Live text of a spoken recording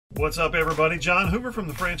What's up, everybody? John Hoover from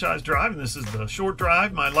the Franchise Drive, and this is the Short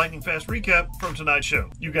Drive, my lightning fast recap from tonight's show.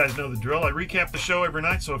 You guys know the drill. I recap the show every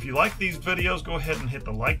night, so if you like these videos, go ahead and hit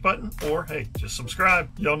the like button, or hey, just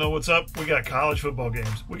subscribe. Y'all know what's up. We got college football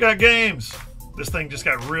games. We got games. This thing just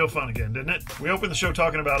got real fun again, didn't it? We opened the show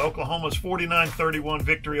talking about Oklahoma's 49-31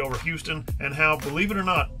 victory over Houston and how, believe it or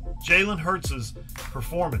not, Jalen Hurts'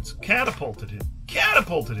 performance catapulted him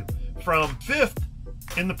from 5th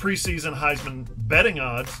in the preseason Heisman betting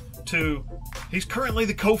odds to he's currently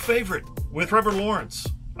the co-favorite with Trevor Lawrence.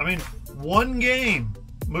 I mean, one game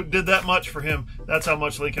did that much for him. That's how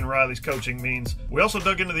much Lincoln Riley's coaching means. We also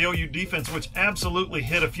dug into the OU defense, which absolutely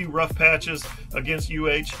hit a few rough patches against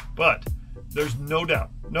UH, but there's no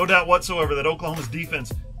doubt whatsoever that Oklahoma's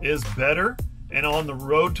defense is better and on the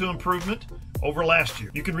road to improvement over last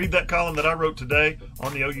year. You can read that column that I wrote today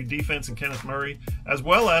on the OU defense and Kenneth Murray, as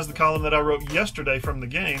well as the column that I wrote yesterday from the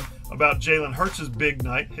game about Jalen Hurts' big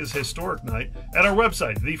night, his historic night, at our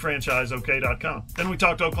website, thefranchiseok.com. Then we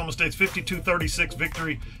talked Oklahoma State's 52-36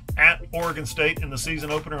 victory at Oregon State in the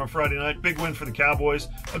season opener on Friday night. Big win for the Cowboys,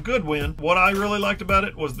 a good win. What I really liked about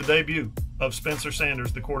it was the debut of Spencer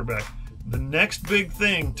Sanders, the quarterback. The next big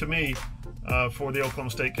thing to me for the Oklahoma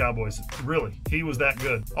State Cowboys. Really, he was that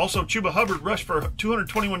good. Also, Chuba Hubbard rushed for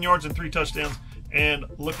 221 yards and 3 touchdowns and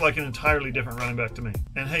looked like an entirely different running back to me.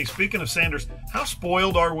 And hey, speaking of Sanders, how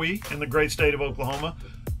spoiled are we in the great state of Oklahoma?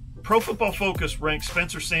 Pro Football Focus ranked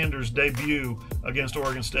Spencer Sanders' debut against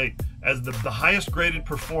Oregon State as the highest graded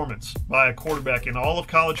performance by a quarterback in all of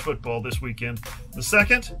college football this weekend. The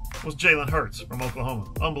second was Jalen Hurts from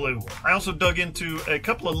Oklahoma. Unbelievable. I also dug into a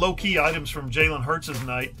couple of low-key items from Jalen Hurts'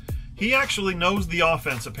 night. He actually knows the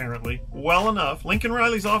offense, apparently, well enough. Lincoln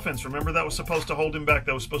Riley's offense, remember, that was supposed to hold him back.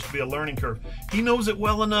 That was supposed to be a learning curve. He knows it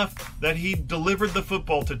well enough that he delivered the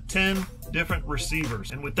football to 10 different receivers.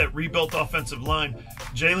 And with that rebuilt offensive line,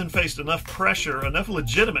 Jalen faced enough pressure, enough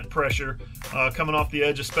legitimate pressure coming off the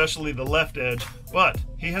edge, especially the left edge. But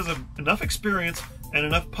he has enough experience and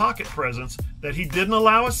enough pocket presence that he didn't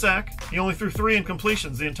allow a sack. He only threw 3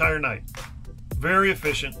 incompletions the entire night. Very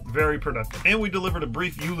efficient, very productive. And we delivered a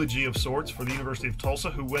brief eulogy of sorts for the University of Tulsa,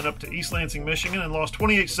 who went up to East Lansing, Michigan and lost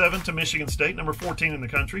 28-7 to Michigan State, number 14 in the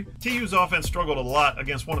country. TU's offense struggled a lot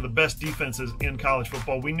against one of the best defenses in college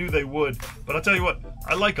football. We knew they would, but I'll tell you what,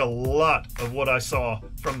 I like a lot of what I saw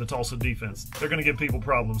from the Tulsa defense. They're going to give people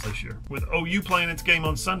problems this year. With OU playing its game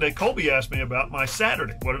on Sunday, Colby asked me about my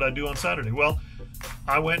Saturday. What did I do on Saturday? Well,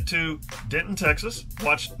 I went to Denton, Texas,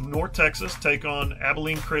 watched North Texas take on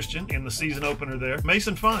Abilene Christian in the season opener there.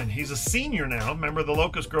 Mason Fine, he's a senior now. Remember the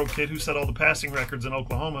Locust Grove kid who set all the passing records in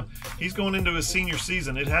Oklahoma? He's going into his senior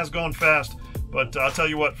season. It has gone fast, but I'll tell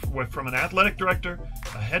you what, from an athletic director,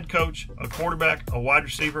 a head coach, a quarterback, a wide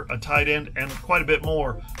receiver, a tight end, and quite a bit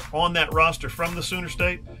more on that roster from the Sooner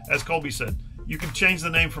State, as Colby said, you can change the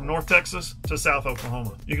name from North Texas to South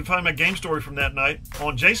Oklahoma. You can find my game story from that night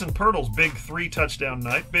on Jason Pirtle's big 3-touchdown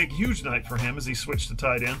night. Big, huge night for him as he switched to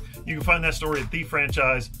tight end. You can find that story at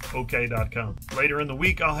thefranchiseok.com. Later in the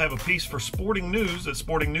week, I'll have a piece for Sporting News at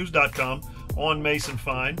sportingnews.com on Mason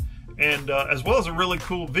Fine, and as well as a really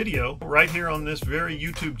cool video right here on this very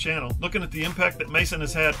YouTube channel looking at the impact that Mason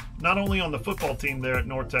has had not only on the football team there at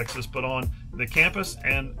North Texas, but on the campus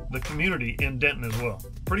and the community in Denton as well.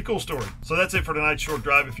 Pretty cool story. So that's it for tonight's Short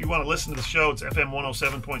Drive. If you want to listen to the show, it's FM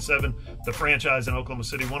 107.7, The Franchise in Oklahoma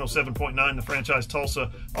City, 107.9, The Franchise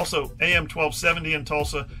Tulsa, also AM 1270 in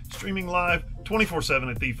Tulsa, streaming live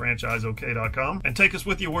 24/7 at thefranchiseok.com, and take us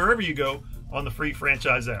with you wherever you go on the free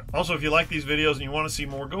Franchise app. Also, if you like these videos and you want to see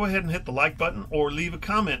more, go ahead and hit the like button or leave a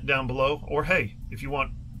comment down below. Or hey, if you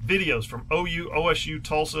want videos from OU, OSU,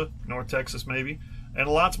 Tulsa, North Texas maybe, and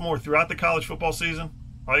lots more throughout the college football season,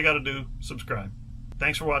 all you got to do, subscribe.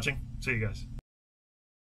 Thanks for watching. See you guys.